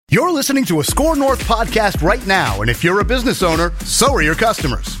You're listening to a Score North podcast right now, and if you're a business owner, so are your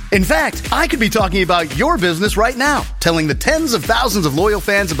customers. In fact, I could be talking about your business right now, telling the tens of thousands of loyal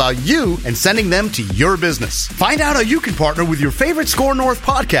fans about you and sending them to your business. Find out how you can partner with your favorite Score North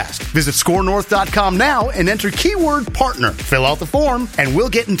podcast. Visit scorenorth.com now and enter keyword partner. Fill out the form, and we'll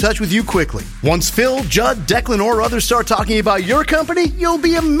get in touch with you quickly. Once Phil, Judd, Declan, or others start talking about your company, you'll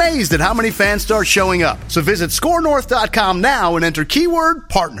be amazed at how many fans start showing up. So visit scorenorth.com now and enter keyword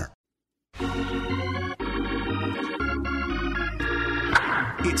partner.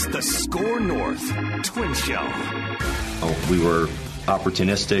 It's the Score North Twin Show. We were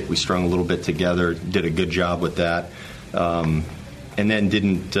opportunistic. We strung a little bit together, did a good job with that. And then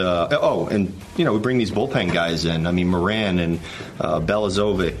didn't, we bring these bullpen guys in. I mean, Moran and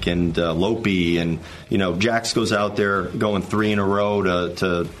Belazovic and Lope and, Jax goes out there going 3 in a row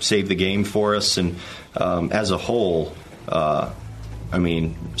to save the game for us. And as a whole,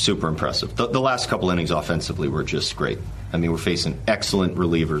 super impressive. The last couple innings offensively were just great. I mean, we're facing excellent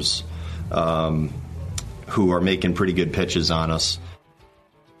relievers who are making pretty good pitches on us.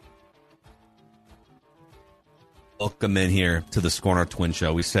 Welcome in here to the Score North Twin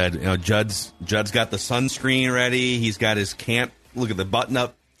Show. We said, Judd's got the sunscreen ready. He's got his camp. Look at the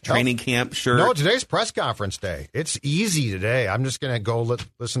button-up training camp shirt. No, today's press conference day. It's easy today. I'm just going to go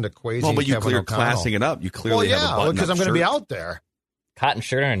listen to Quasi. Well, but you're classing it up. You clearly have a button-up because I'm going to be out there. Cotton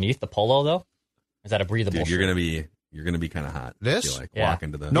shirt underneath the polo, though? Is that a breathable shirt? You're gonna be kind of hot. This? Walk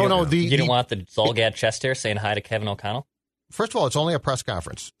into the... You didn't want the Zolgad chest hair saying hi to Kevin O'Connell? First of all, it's only a press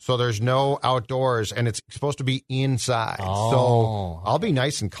conference, so there's no outdoors, and it's supposed to be inside. Oh. So I'll be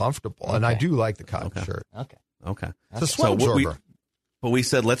nice and comfortable, and I do like the cotton shirt. Okay. It's a sweat absorber. But we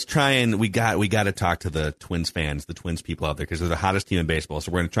said, let's try and we got to talk to the Twins fans, the Twins people out there, because they're the hottest team in baseball.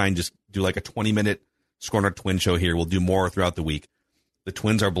 So we're going to try and just do like a 20-minute Score North Twin Show here. We'll do more throughout the week. The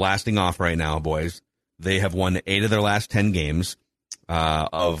Twins are blasting off right now, boys. They have won 8 of their last 10 games.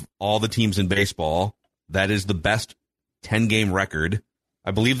 Of all the teams in baseball, that is the best 10-game record.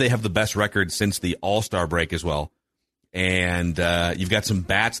 I believe they have the best record since the All-Star break as well. And you've got some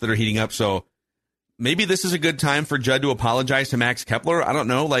bats that are heating up. So maybe this is a good time for Judd to apologize to Max Kepler. I don't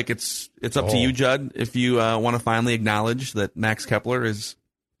know. Like it's up to you, Judd, if you want to finally acknowledge that Max Kepler is...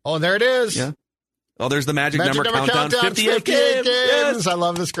 Oh, there it is. Yeah. Oh, there's the magic number countdown. 58 games. Yes. I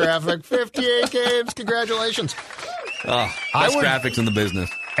love this graphic. 58 games. Congratulations. Best graphics in the business.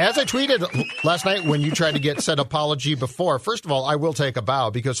 As I tweeted last night when you tried to get said apology before, first of all, I will take a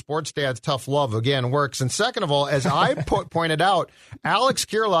bow because Sports Dad's tough love, again, works. And second of all, as I pointed out, Alex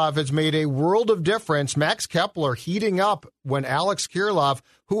Kirilloff has made a world of difference. Max Kepler heating up when Alex Kirilloff,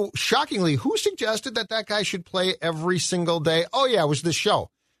 who suggested that guy should play every single day? Oh, yeah, it was this show.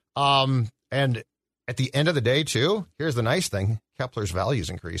 And at the end of the day, too, here's the nice thing. Kepler's value is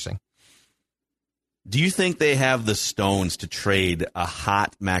increasing. Do you think they have the stones to trade a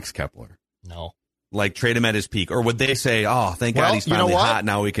hot Max Kepler? No. Like trade him at his peak? Or would they say, thank God he's finally hot,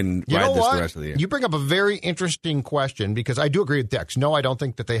 now we can ride this the rest of the year? You bring up a very interesting question because I do agree with Dex. No, I don't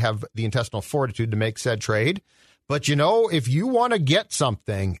think that they have the intestinal fortitude to make said trade. But, if you want to get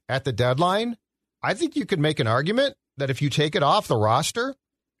something at the deadline, I think you could make an argument that if you take it off the roster,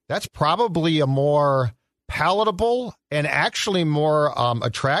 that's probably a more palatable and actually more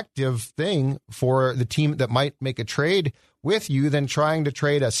attractive thing for the team that might make a trade with you than trying to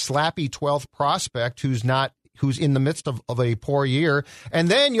trade a slappy 12th prospect who's in the midst of a poor year. And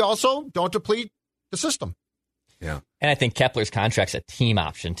then you also don't deplete the system. Yeah. And I think Kepler's contract's a team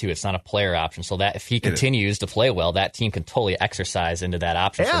option, too. It's not a player option. So that if he continues to play well, that team can totally exercise into that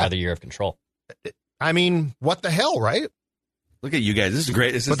option for another year of control. I mean, what the hell, right? Look at you guys. This is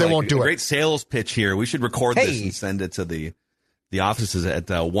great. This is they won't do a great sales pitch here. We should record this and send it to the offices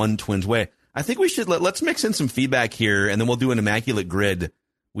at One Twins Way. I think we should let's mix in some feedback here, and then we'll do an immaculate grid.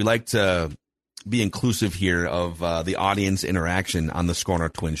 We like to be inclusive here of the audience interaction on the Score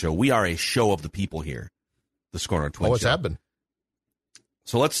North Twin Show. We are a show of the people here, the Score North Twin Show. What's happened?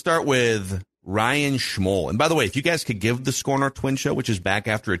 So let's start with Ryan Schmoll. And by the way, if you guys could give the Score North Twin Show, which is back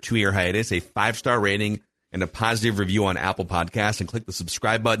after a 2-year hiatus, a 5-star rating and a positive review on Apple Podcasts, and click the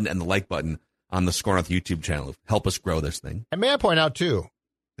subscribe button and the like button on the Score North YouTube channel. Help us grow this thing. And may I point out, too,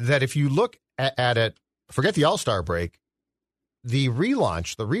 that if you look at it, forget the All-Star break, the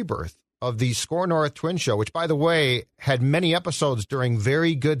relaunch, the rebirth of the Score North Twin Show, which, by the way, had many episodes during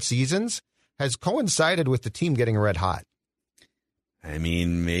very good seasons, has coincided with the team getting red hot. I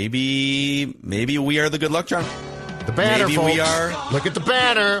mean, maybe we are the good luck charm. The banner, maybe folks. We are. Look at the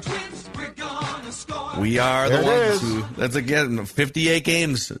banner. We are the ones who, that's again, 58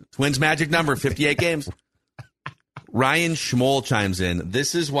 games. Twins magic number, 58 games. Ryan Schmoll chimes in.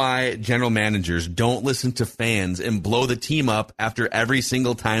 This is why general managers don't listen to fans and blow the team up after every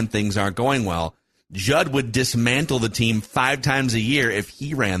single time things aren't going well. Judd would dismantle the team 5 times a year if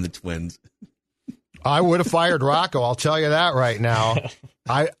he ran the Twins. I would have fired Rocco. I'll tell you that right now.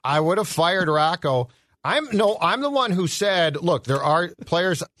 I would have fired Rocco. I'm the one who said, look, there are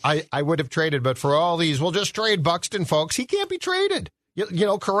players I would have traded, but for all these, we'll just trade Buxton, folks. He can't be traded. You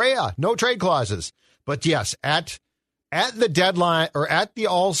know, Correa, no trade clauses. But yes, at the deadline or at the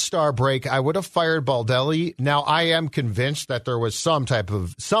All-Star break, I would have fired Baldelli. Now, I am convinced that there was some type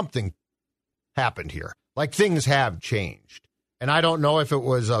of something happened here. Like things have changed. And I don't know if it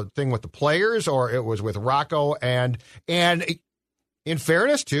was a thing with the players or it was with Rocco. And in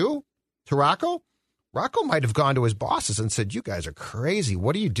fairness, too, to Rocco might have gone to his bosses and said, you guys are crazy.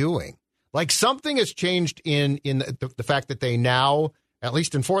 What are you doing? Like something has changed in the fact that they now, at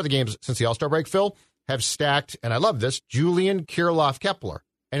least in 4 of the games since the All-Star break, Phil, have stacked, and I love this, Julian, Kirilloff, Kepler.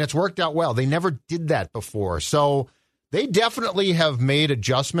 And it's worked out well. They never did that before. So they definitely have made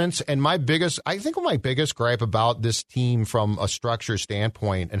adjustments. And my biggest gripe about this team from a structure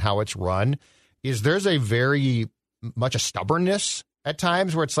standpoint and how it's run is there's a very much a stubbornness at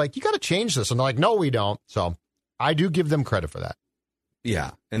times where it's like, you got to change this. And they're like, no, we don't. So I do give them credit for that.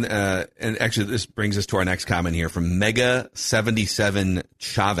 Yeah. And actually, this brings us to our next comment here from Mega77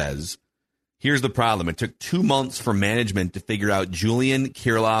 Chavez. Here's the problem. It took 2 months for management to figure out Julian,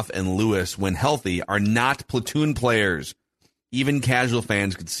 Kirilloff, and Lewis, when healthy, are not platoon players. Even casual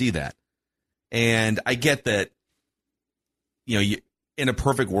fans could see that. And I get that, in a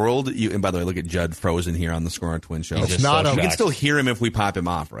perfect world, and by the way, look at Judd frozen here on the Score on Twin Show. It's not we can still hear him if we pop him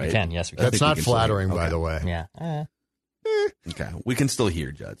off, right? We can, yes, we can. That's not flattering, by the way. Yeah. Okay. We can still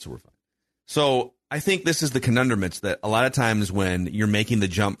hear Judd, so we're fine. So I think this is the conundrum. It's that a lot of times when you're making the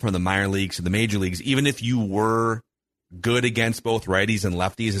jump from the minor leagues to the major leagues, even if you were good against both righties and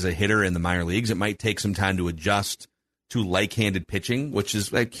lefties as a hitter in the minor leagues, it might take some time to adjust to like-handed pitching, which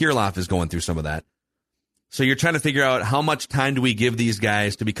is like Kirilloff is going through some of that. So you're trying to figure out how much time do we give these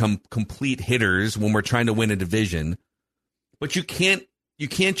guys to become complete hitters when we're trying to win a division. But you can't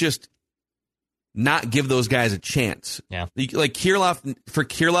just not give those guys a chance. Yeah. Like for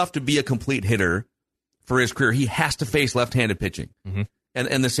Kirilloff to be a complete hitter for his career, he has to face left-handed pitching. Mm-hmm.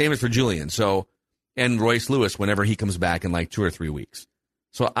 And the same is for Julian. So, and Royce Lewis whenever he comes back in like 2 or 3 weeks.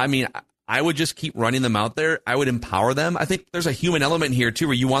 So, I mean, I would just keep running them out there. I would empower them. I think there's a human element here, too,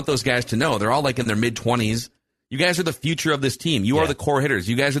 where you want those guys to know. They're all like in their mid-20s. You guys are the future of this team. You are the core hitters.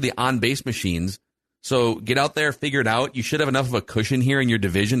 You guys are the on-base machines. So get out there, figure it out. You should have enough of a cushion here in your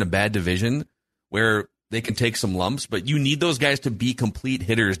division, a bad division, where they can take some lumps. But you need those guys to be complete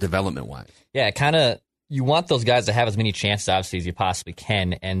hitters development-wise. Yeah, kind of. You want those guys to have as many chances, obviously, as you possibly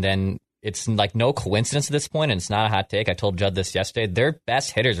can. And then it's like no coincidence at this point, and it's not a hot take. I told Judd this yesterday. Their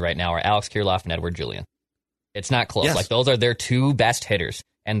best hitters right now are Alex Kirilloff and Edward Julian. It's not close. Yes. Like, those are their 2 best hitters.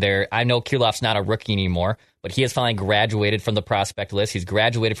 And I know Kirilloff's not a rookie anymore, but he has finally graduated from the prospect list. He's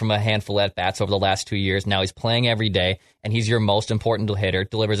graduated from a handful of at-bats over the last 2 years. Now he's playing every day, and he's your most important hitter.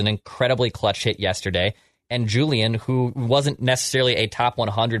 Delivers an incredibly clutch hit yesterday. And Julian, who wasn't necessarily a top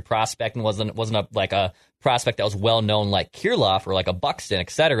 100 prospect and wasn't a prospect that was well known like Kirilloff or like a Buxton,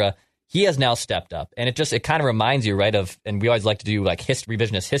 etc., he has now stepped up. And it kind of reminds you, right, of, and we always like to do like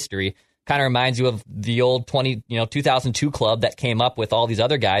revisionist history, kind of reminds you of the old 2002 club that came up with all these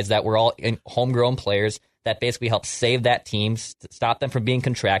other guys that were all homegrown players that basically helped save that team, stop them from being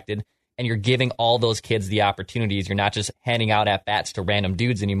contracted. And you're giving all those kids the opportunities. You're not just handing out at-bats to random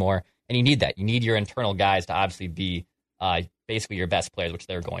dudes anymore. And you need that. You need your internal guys to obviously be basically your best players, which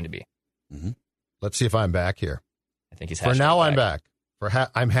they're going to be. Mm-hmm. Let's see if I'm back here. I think he's For now, I'm back.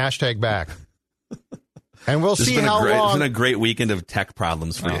 I'm hashtag back. And we'll see how long. It's been a great weekend of tech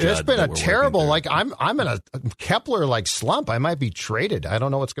problems for you. It's been a terrible, I'm in a Kepler slump. I might be traded. I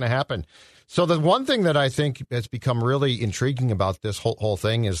don't know what's going to happen. So the one thing that I think has become really intriguing about this whole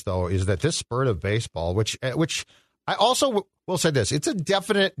thing is that this spurt of baseball, which I also will say this, it's a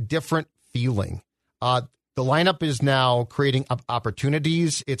definite different feeling. The lineup is now creating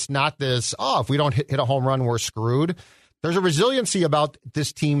opportunities. It's not this, if we don't hit a home run, we're screwed. There's a resiliency about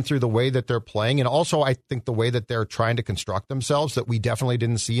this team through the way that they're playing, and also I think the way that they're trying to construct themselves that we definitely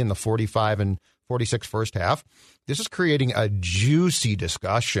didn't see in the 45 and 46 first half. This is creating a juicy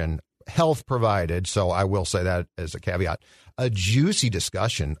discussion, health provided, so I will say that as a caveat, a juicy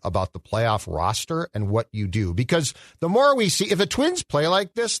discussion about the playoff roster and what you do. Because the more we see, if the Twins play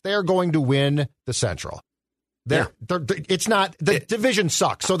like this, they're going to win the Central. It's not, the division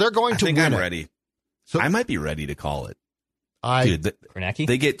sucks, so they're going to win. I think I'm ready. So I might be ready to call it. Kornacki?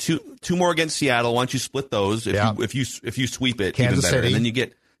 They get two more against Seattle. Why don't you split those? If you sweep it, Kansas even better. City. And then you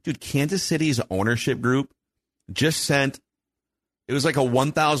get, Kansas City's ownership group just sent. It was like a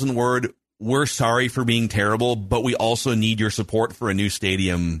 1,000 word. We're sorry for being terrible, but we also need your support for a new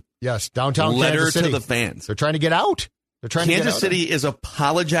stadium. Yes, downtown letter Kansas City. to the fans. They're trying to get out. Kansas City is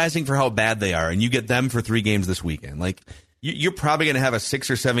apologizing for how bad they are, and you get them for 3 games this weekend. Like, you're probably going to have a 6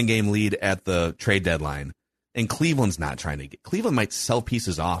 or 7 game lead at the trade deadline, and Cleveland's not trying to get. Cleveland might sell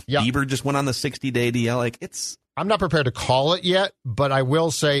pieces off. Yep. Bieber just went on the 60-day DL. Like, it's. I'm not prepared to call it yet, but I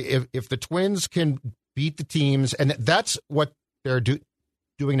will say if the Twins can beat the teams, and that's what they're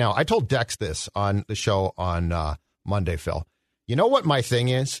doing now. I told Dex this on the show on Monday, Phil. You know what my thing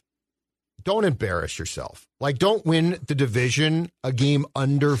is? Don't embarrass yourself. Like, don't win the division a game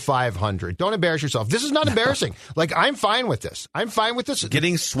under 500. Don't embarrass yourself. This is not embarrassing. Like, I'm fine with this.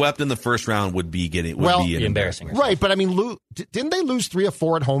 Getting swept in the first round would be embarrassing. Right, but I mean, didn't they lose 3 or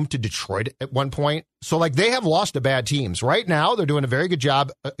 4 at home to Detroit at one point? So, like, they have lost to bad teams. Right now, they're doing a very good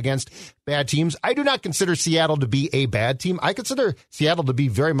job against bad teams. I do not consider Seattle to be a bad team. I consider Seattle to be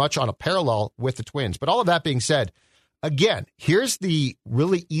very much on a parallel with the Twins. But all of that being said, again, here's the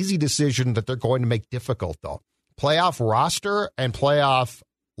really easy decision that they're going to make difficult, though. Playoff roster and playoff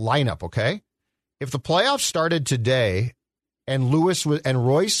lineup, okay? If the playoffs started today and Royce,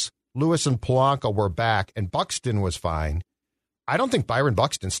 Lewis, and Polanco were back and Buxton was fine, I don't think Byron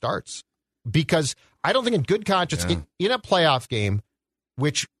Buxton starts. Because I don't think in good conscience, in a playoff game,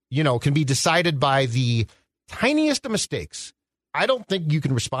 which, can be decided by the tiniest of mistakes, I don't think you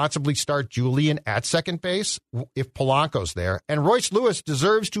can responsibly start Julian at second base if Polanco's there. And Royce Lewis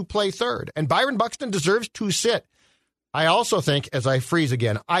deserves to play third. And Byron Buxton deserves to sit. I also think, as I freeze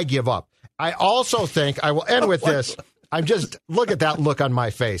again, I give up. I also think, I will end with this. Look at that look on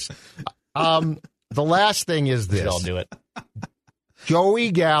my face. The last thing is this. I'll do it.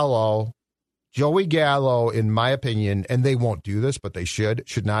 Joey Gallo, in my opinion, and they won't do this, but they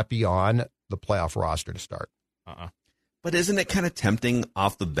should not be on the playoff roster to start. But isn't it kind of tempting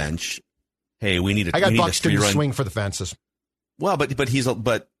off the bench? Hey, we need I got Buxton to swing for the fences. Well,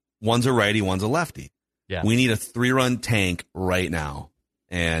 but one's a righty, one's a lefty. Yeah, we need a 3-run tank right now,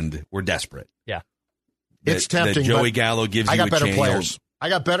 and we're desperate. Yeah, it's tempting. That Joey Gallo gives you. I got better players. I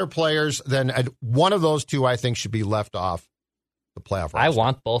got better players than one of those two. I think should be left off the playoff roster. I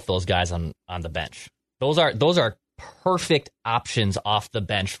want both those guys on the bench. Those are perfect options off the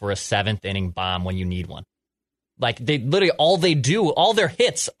bench for a 7th inning bomb when you need one. Like, they literally, all their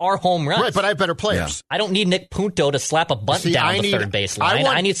hits are home runs. Right, but I have better players. Yeah. I don't need Nick Punto to slap a bunt down the third base line.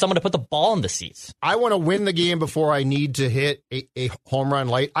 I need someone to put the ball in the seats. I want to win the game before I need to hit a home run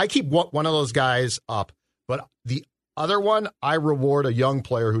late. I keep one of those guys up, but the other one, I reward a young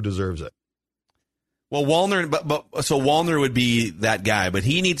player who deserves it. Well, Wallner, so Wallner would be that guy, but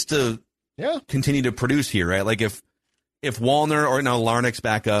he needs to continue to produce here, right? Like, if Wallner or now Larnach's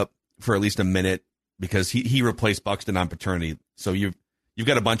back up for at least a minute, because he replaced Buxton on paternity. So you've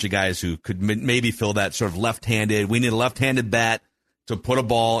got a bunch of guys who could maybe fill that sort of left-handed. We need a left-handed bat to put a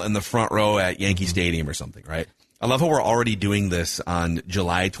ball in the front row at Yankee Stadium or something, right? I love how we're already doing this on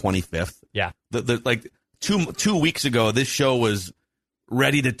July 25th. Yeah. Like 2 weeks ago, this show was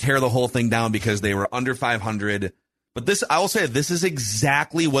ready to tear the whole thing down because they were under 500. But I will say, this is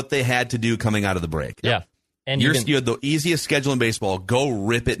exactly what they had to do coming out of the break. Yeah. And you had the easiest schedule in baseball. Go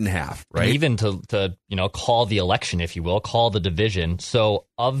rip it in half, right? And even to call the election, if you will, call the division. So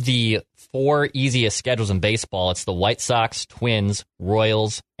of the 4 easiest schedules in baseball, it's the White Sox, Twins,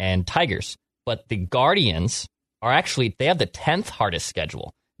 Royals, and Tigers. But the Guardians they have the 10th hardest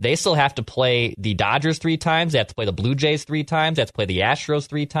schedule. They still have to play the Dodgers 3 times. They have to play the Blue Jays 3 times. They have to play the Astros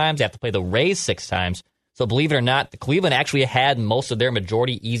 3 times. They have to play the Rays 6 times. So believe it or not, the Cleveland actually had most of their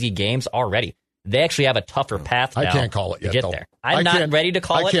majority easy games already. They actually have a tougher path now. I can't call it yet, to get there. I'm not ready to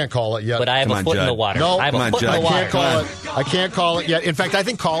call it. I can't call it yet. But I have a foot in the water. No, I have a foot in the water. I can't call it yet. In fact, I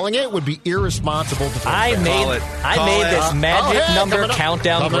think calling it would be irresponsible. I made this magic number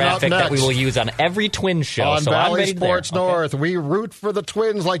countdown graphic that we will use on every Twins show. On so Valley I'm ready Sports North, we root for the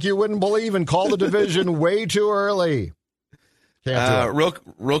Twins like you wouldn't believe and call the division way too early.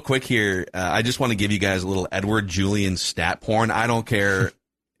 Real quick here, I just want to give you guys a little Edward Julian stat porn. I don't care.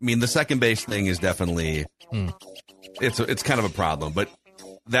 I mean, the second base thing is definitely it's kind of a problem, but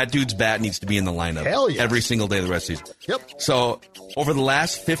that dude's bat needs to be in the lineup every single day of the rest of the season. Yep. So over the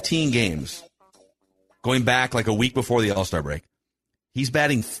last 15 games, going back like a week before the All-Star break, he's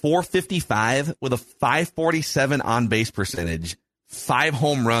batting .455 with a .547 on-base percentage, 5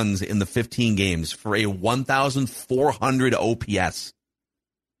 home runs in the 15 games for a 1,400 OPS.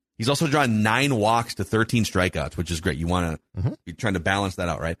 He's also drawn 9 walks to 13 strikeouts, which is great. You want to you're trying to balance that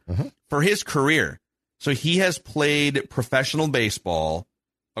out, right? For his career, so he has played professional baseball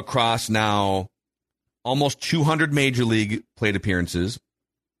across now almost 200 major league plate appearances,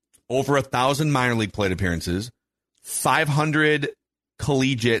 over 1,000 minor league plate appearances, 500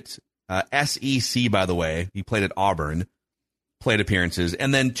 collegiate SEC, by the way. He played at Auburn, plate appearances,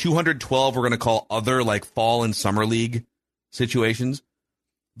 and then 212 we're going to call other, like fall and summer league situations.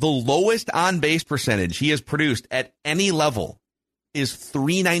 The lowest on-base percentage he has produced at any level is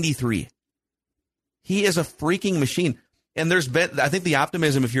 .393. He is a freaking machine. And there's been, I think the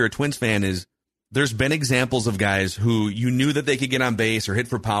optimism, if you're a Twins fan, is there's been examples of guys who you knew that they could get on base or hit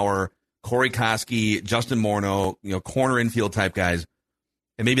for power. Corey Koski, Justin Morneau, corner infield type guys.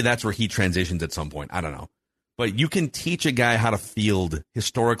 And maybe that's where he transitions at some point. I don't know. But you can teach a guy how to field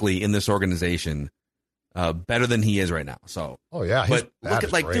historically in this organization better than he is right now. So, yeah. But look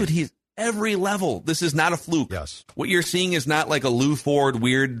at, dude, he's every level. This is not a fluke. Yes. What you're seeing is not like a Lou Ford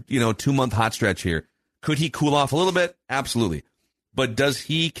weird, 2-month hot stretch here. Could he cool off a little bit? Absolutely. But does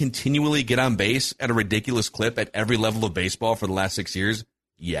he continually get on base at a ridiculous clip at every level of baseball for the last 6 years?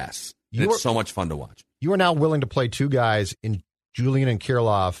 Yes. It's so much fun to watch. You are now willing to play 2 guys in Julian and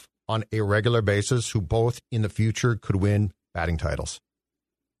Kirilloff on a regular basis who both in the future could win batting titles.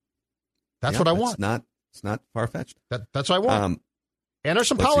 That's what I want. It's not far-fetched. That's what I want. And there's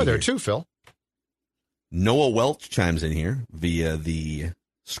some power there too, Phil. Noah Welch chimes in here via the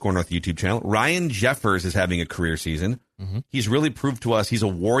Score North YouTube channel. Ryan Jeffers is having a career season. He's really proved to us he's a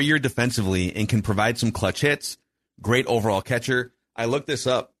warrior defensively and can provide some clutch hits. Great overall catcher. I looked this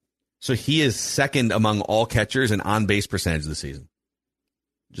up. So he is second among all catchers in on-base percentage this season.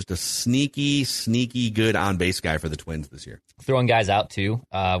 Just a sneaky good on-base guy for the Twins this year. Throwing guys out, too.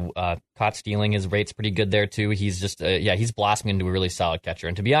 Caught stealing, his rate's pretty good there, too. He's just, he's blossoming into a really solid catcher.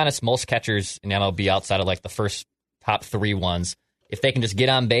 And to be honest, most catchers in MLB outside of like the first top 3 ones, if they can just get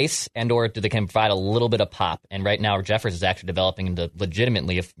on base and or they can provide a little bit of pop. And right now, Jeffers is actually developing into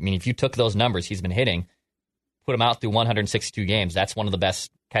legitimately, if you took those numbers he's been hitting, put him out through 162 games, that's one of the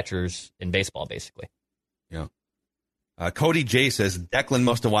best catchers in baseball, basically. Yeah. Cody J says Declan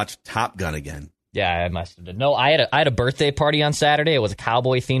must have watched Top Gun again. Yeah, I must have. No, I had a birthday party on Saturday. It was a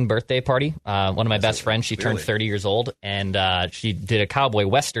cowboy-themed birthday party. One of my best friends, she turned 30 years old, and she did a cowboy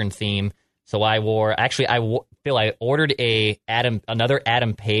western theme. So I ordered another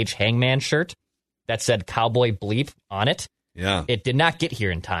Adam Page Hangman shirt that said Cowboy Bleep on it. Yeah. It did not get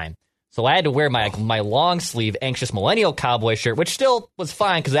here in time. So I had to wear my long sleeve Anxious Millennial Cowboy shirt, which still was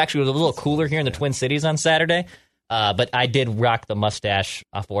fine because actually it was a little cooler here in the Twin Cities on Saturday. But I did rock the mustache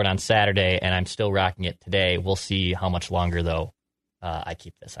for it on Saturday, and I'm still rocking it today. We'll see how much longer, though, I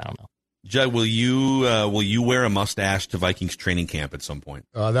keep this. I don't know. Judd, will you wear a mustache to Vikings training camp at some point?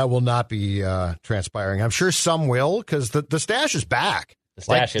 That will not be transpiring. I'm sure some will because the stash is back. The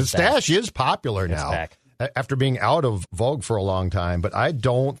stash is popular now after being out of vogue for a long time. But I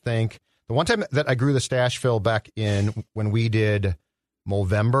don't think the one time that I grew the stash, Phil, back in when we did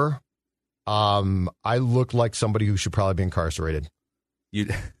Movember, I looked like somebody who should probably be incarcerated.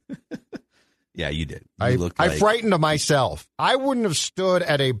 Yeah, you did. I frightened myself. I wouldn't have stood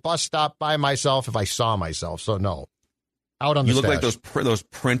at a bus stop by myself if I saw myself. So no, out on the stash. You look like those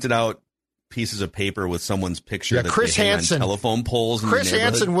printed out pieces of paper with someone's picture. Yeah, that Chris they hang Hansen. on telephone poles. Chris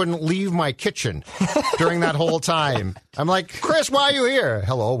Hansen wouldn't leave my kitchen during that whole time. I'm like, Chris, why are you here?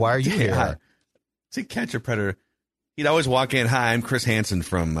 Hello, why are you here? To Catch a Predator. He'd always walk in. Hi, I'm Chris Hansen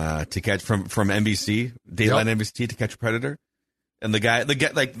from NBC, Dayline NBC, To Catch a Predator. And the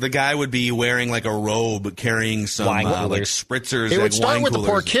guy would be wearing like a robe, carrying some like spritzers. It would start with coolers.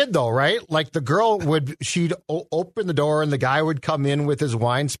 The poor kid, though, right? Like the girl she'd open the door, and the guy would come in with his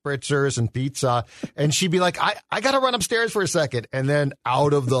wine spritzers and pizza, and she'd be like, "I got to run upstairs for a second," and then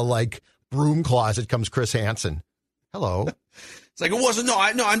out of the broom closet comes Chris Hansen. Hello. It's like, it wasn't. No,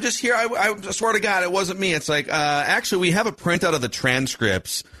 I'm just here. I swear to God, it wasn't me. It's like, actually, we have a printout of the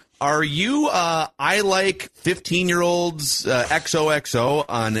transcripts. Are you, I like 15-year-olds XOXO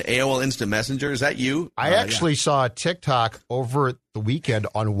on AOL Instant Messenger? Is that you? I actually saw a TikTok over the weekend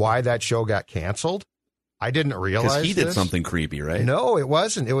on why that show got canceled. I didn't realize because he did something creepy, right? No, it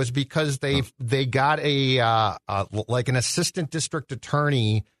wasn't. It was because they got an assistant district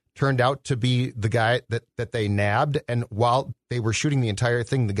attorney turned out to be the guy that they nabbed, and while they were shooting the entire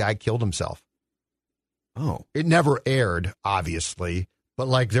thing, the guy killed himself. Oh. It never aired, obviously.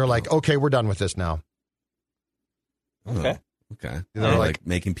 But they're like, okay, we're done with this now. Okay. Okay. They're like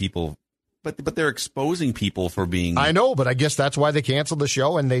making people, but they're exposing people for being. I know, but I guess that's why they canceled the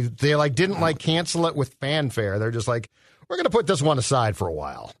show, and they didn't cancel it with fanfare. They're just like, we're going to put this one aside for a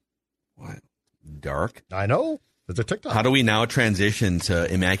while. What? Dark? I know. There's a TikTok. How do we now transition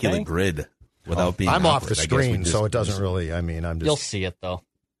to Immaculate Grid without being I'm off awkward? the I guess we screen, just- so it doesn't really, I mean, I'm just... You'll see it, though.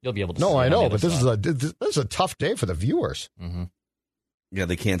 You'll be able to see No, it I on know, the but other this is a tough day for the viewers. Mm-hmm. Yeah,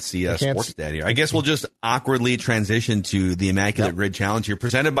 they can't see They can't Sports see- Dad here. I guess we'll just awkwardly transition to the Immaculate Grid Challenge here,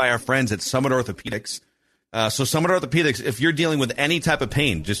 presented by our friends at Summit Orthopedics. So Summit Orthopedics, if you're dealing with any type of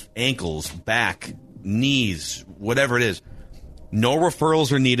pain, just ankles, back, knees, whatever it is, no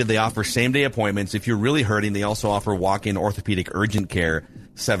referrals are needed. They offer same-day appointments. If you're really hurting, they also offer walk-in orthopedic urgent care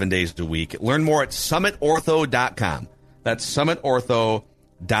 7 days a week. Learn more at summitortho.com. That's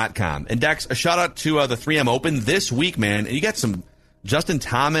summitortho.com. And Dex, a shout-out to the 3M Open this week, man. You got some... Justin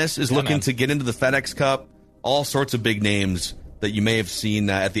Thomas is looking to get into the FedEx Cup. All sorts of big names that you may have seen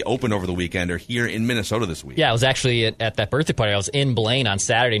at the Open over the weekend are here in Minnesota this week. Yeah, I was actually at that birthday party. I was in Blaine on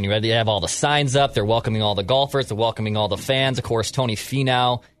Saturday, and they have all the signs up. They're welcoming all the golfers. They're welcoming all the fans. Of course, Tony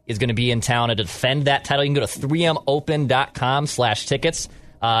Finau is going to be in town to defend that title. You can go to 3mopen.com/tickets.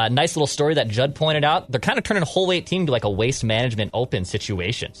 Nice little story that Judd pointed out. They're kind of turning hole 18 to like a waste management open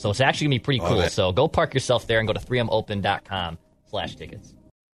situation. So it's actually going to be pretty cool. So go park yourself there and go to 3mopen.com/tickets.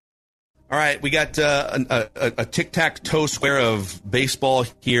 All right, we got a tic-tac-toe square of baseball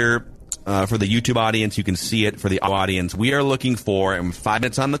here for the YouTube audience. You can see it for the audience. We are looking for, and 5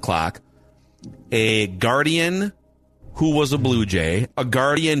 minutes on the clock, a Guardian who was a Blue Jay, a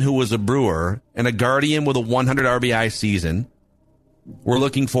Guardian who was a Brewer, and a Guardian with a 100 RBI season. We're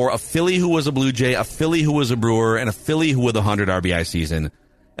looking for a Philly who was a Blue Jay, a Philly who was a Brewer, and a Philly who with a 100 RBI season.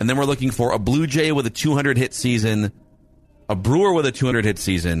 And then we're looking for a Blue Jay with a 200-hit season, a Brewer with a 200-hit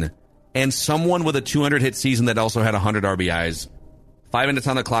season, and someone with a 200-hit season that also had 100 RBIs. 5 minutes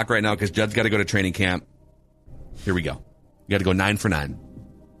on the clock right now because Judd's got to go to training camp. Here we go. You got to go 9 for 9.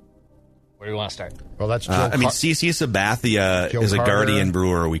 Where do you want to start? Well, that's Joe I mean, CC Sabathia Joe is a Carter. Guardian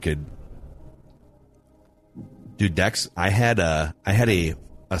Brewer. We could... Dude, Dex, I had a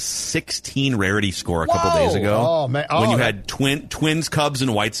 16 rarity score a couple days ago. Oh, man. When you had Twins, Cubs,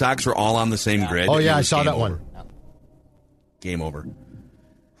 and White Sox were all on the same grid. Oh, yeah, It I was saw game that over. one. Game over.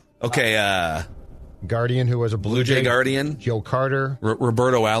 Okay, Guardian, who was a Blue Jay Guardian. Joe Carter.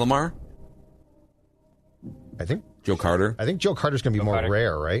 Roberto Alomar. I think Joe Carter. Joe Carter's going to be more Carter.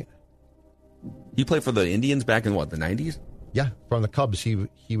 rare, right? He played for the Indians back in, the 90s? Yeah, from the Cubs. He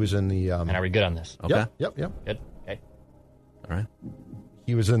was in the... And are we good on this? Okay. Yep. Good. Okay. All right.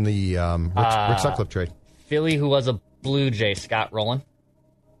 He was in the Rick Sutcliffe trade. Philly, who was a Blue Jay, Scott Rowland.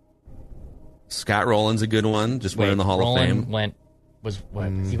 Scott Rowland's a good one. Just went in the Hall of Fame. Was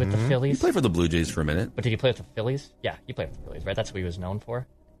he with the He Phillies? played for the Blue Jays for a minute. But did he play with the Phillies? Yeah, he played with the Phillies, right? That's what he was known for.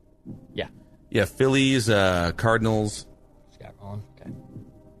 Yeah, Yeah, Phillies, Cardinals. Scott Rowland. Okay.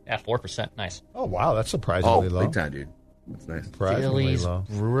 Yeah, 4%. Nice. Oh, wow. That's Oh, surprisingly low. big time, dude. That's nice. Surprisingly Phillies, low.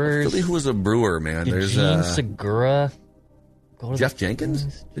 Brewers. Philly, who was a Brewer, man. Did There's Gene Segura go to Jeff the Jenkins.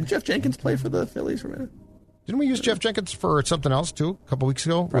 Phillies? Did Jeff Jenkins play for the Phillies for a minute? Didn't we use Jeff Jenkins for something else, too, a couple weeks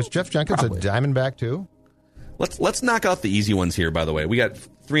ago? Was Jeff Jenkins Probably. a Diamondback, too? Let's knock out the easy ones here. By the way, we got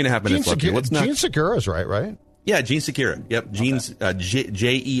 3.5 minutes left here. Let's knock. Gene Segura's right? Yeah, Gene Segura. Yep, Gene's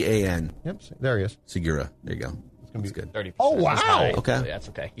Jean. Yep, there he is. Segura. There you go. That's good. 30%. Oh, wow. That's high. Okay. That's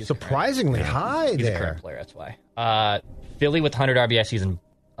okay. He's Surprisingly high He's a there. current player, that's why. Philly with 100 RBI season.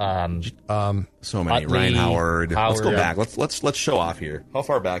 So many. Utley, Ryan Howard. Let's go Howard. back. Let's show off here. How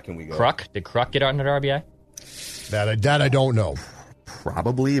far back can we go? Kruk. Did Kruk get 100 RBI? That I don't know.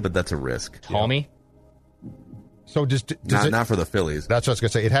 Probably, but that's a risk. Tommy? So does it... Not for the Phillies. That's what I was going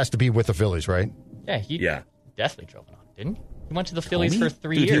to say. It has to be with the Phillies, right? Yeah, he Yeah. definitely drove it on, didn't he? He went to the Phillies Tommy? for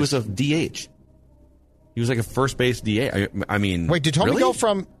 3 Dude, years. he was a DH. He was like a first base DH. I mean, Wait, did Tommy really? go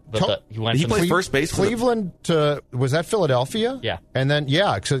from... He went Did he from play first base for the- Cleveland to... Was that Philadelphia? Yeah. And then,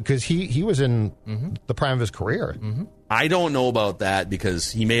 because he was in the prime of his career. Mm-hmm. I don't know about that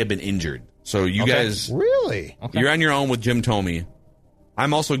because he may have been injured. So you guys, Really? you're on your own with Jim Tomey.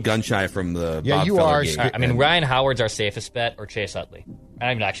 I'm also gun shy from the Yeah, Bob you Feller are. gate. I mean, Ryan Howard's our safest bet, or Chase Utley.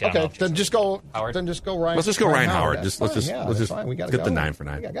 I don't Okay, know if then Chase just go. Howard? Then just go Ryan. Let's just go Ryan Howard. That's Let's fine. just Yeah, let's that's just fine. We gotta get go. the 9 for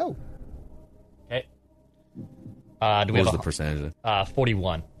 9. We gotta go. Okay. Do What we was have the percentage?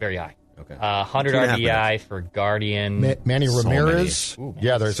 41? Very high. Okay. 100 2.5 RBI for Guardian. Manny So Ramirez. many. Ooh,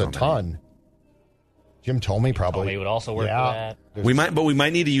 Yeah, there's so a ton. Jim Tomey probably. Tommy would also work Yeah. for We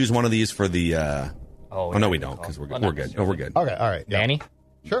might need to use one of these for the. Oh no, we don't because we're good. no. We're good. Oh, we're good. Okay, all right. Yeah. Manny,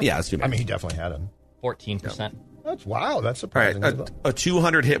 Sure. Yeah, let's do I Manny. mean, he definitely had him. 14%. That's wow. That's All right, surprising. a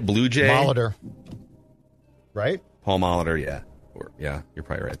 200 hit Blue Jay. Molitor. Right? Paul Molitor. Yeah, yeah, you're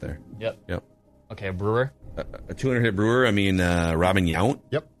probably right there. Yep. Okay, Brewer. A 200 hit Brewer. I mean, Robin Yount.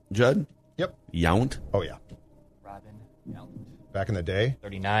 Yep. Judd. Yep. Yount. Oh yeah. Robin. No. back in the day.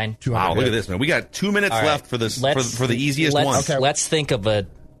 39. 200 Wow, look at hits. this, man. We got 2 minutes All right. left for this for the easiest one. Okay. Let's think of a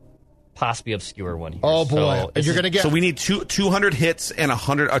possibly obscure one here. Oh, boy. So And you're going to get... So we need 200 hits and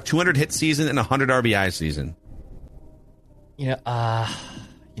a 200 hit season and a 100 RBI season.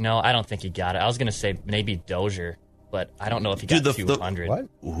 I don't think he got it. I was going to say maybe Dozier, but I don't know if he got 200. What?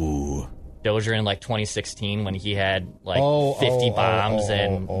 Ooh. Dozier in like 2016 when he had 50 I bombs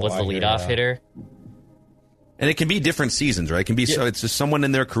and was the hear leadoff that. hitter. And it can be different seasons, right? It can be so it's just someone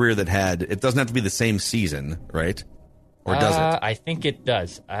in their career that had it doesn't have to be the same season, right? Or does it? I think it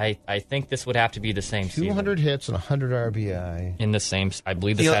does. I think this would have to be the same 200 hits and 100 RBI. in the same. I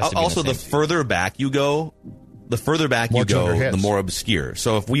believe this has to be Also, in the the same further back you go, More 200 hits. the more obscure.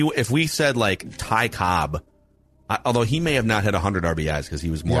 So if we said like Ty Cobb, although he may have not had 100 RBIs because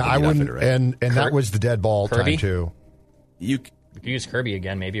he was more Yeah, of a I leadoff wouldn't. hitter, right? And that was the dead ball Kirby? time, too. You We could use Kirby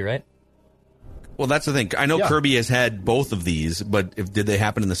again, maybe, right? well, that's the thing. I know Yeah. Kirby has had both of these, but did they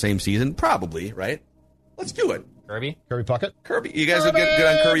happen in the same season? Probably, right? Let's do it. Kirby? Kirby Puckett? Kirby, you guys are good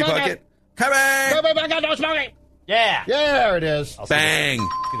on Kirby Puckett. Kirby, Yeah. Yeah, there it is. bang!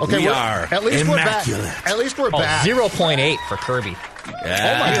 Okay, we we're- are At least immaculate. we're back. At least we're Oh, back. 0.8 for Kirby.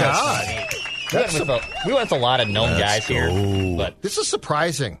 Yeah. Oh, my God. We went with a lot of known guys here, but This is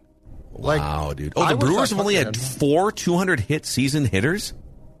surprising. Like, Wow, dude. Oh, I the would've Brewers thought have only had Puckett 4 200 hit season hitters.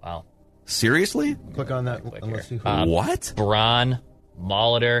 wow. Seriously? Click on that. Click And let's see here. who. What? Braun,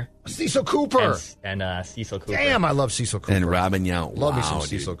 Molitor, Cecil Cooper. and Cecil Cooper. Damn, I love Cecil Cooper. And Robin Yount. Love me Wow, some dude.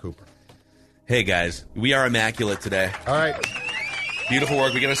 Cecil Cooper. Hey guys, we are immaculate today. All right. Beautiful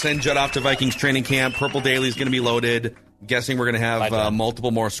work. We're going to send Judd off to Vikings training camp. Purple Daily is going to be loaded. Guessing we're going to Bye, have Judd.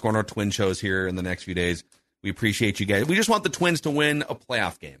 multiple more Score North Twin shows here in the next few days. We appreciate you guys. We just want the Twins to win a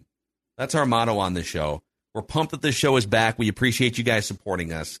playoff game. That's our motto on this show. We're pumped that this show is back. We appreciate you guys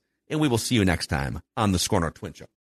supporting us. And we will see you next time on the Score North Twin Show.